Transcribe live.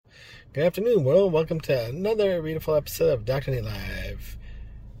Good afternoon, world. Welcome to another beautiful episode of DoctorNateLive.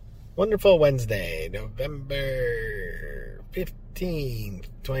 Wonderful Wednesday, November 15th,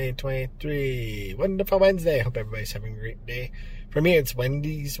 2023. Wonderful Wednesday. Hope everybody's having a great day. For me, it's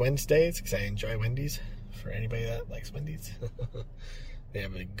Wendy's Wednesdays because I enjoy Wendy's. For anybody that likes Wendy's. They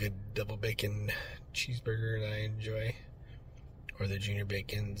have a good double bacon cheeseburger that I enjoy. Or the junior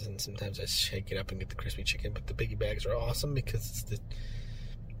bacons, and sometimes I shake it up and get the crispy chicken. But the biggie bags are awesome because it's the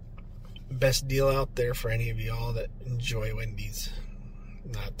best deal out there for any of y'all that enjoy Wendy's.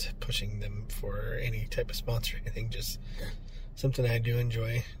 Not pushing them for any type of sponsor or anything, just something I do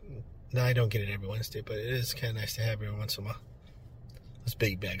enjoy. Now, I don't get it every Wednesday, but it is kind of nice to have every once in a while. Those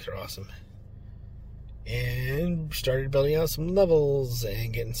big bags are awesome. And started building out some levels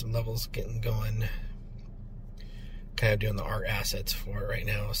and getting some levels going. Kind of doing the art assets for it right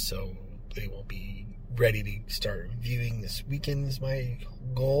now, so they will be ready to start viewing this weekend is my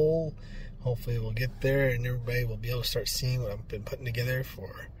goal. Hopefully we'll get there and everybody will be able to start seeing what I've been putting together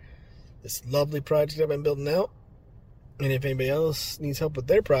for this lovely project I've been building out. And if anybody else needs help with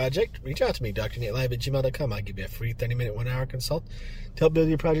their project, reach out to me, DoctorNateLive@gmail.com. I'll give you a free 30-minute, 1-hour consult to help build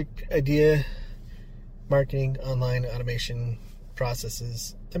your project idea, marketing, online automation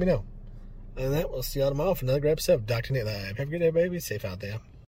processes. Let me know. Other than that, we'll see y'all tomorrow for another great episode of Dr. Nate Live. Have a good day, everybody. Be safe out there.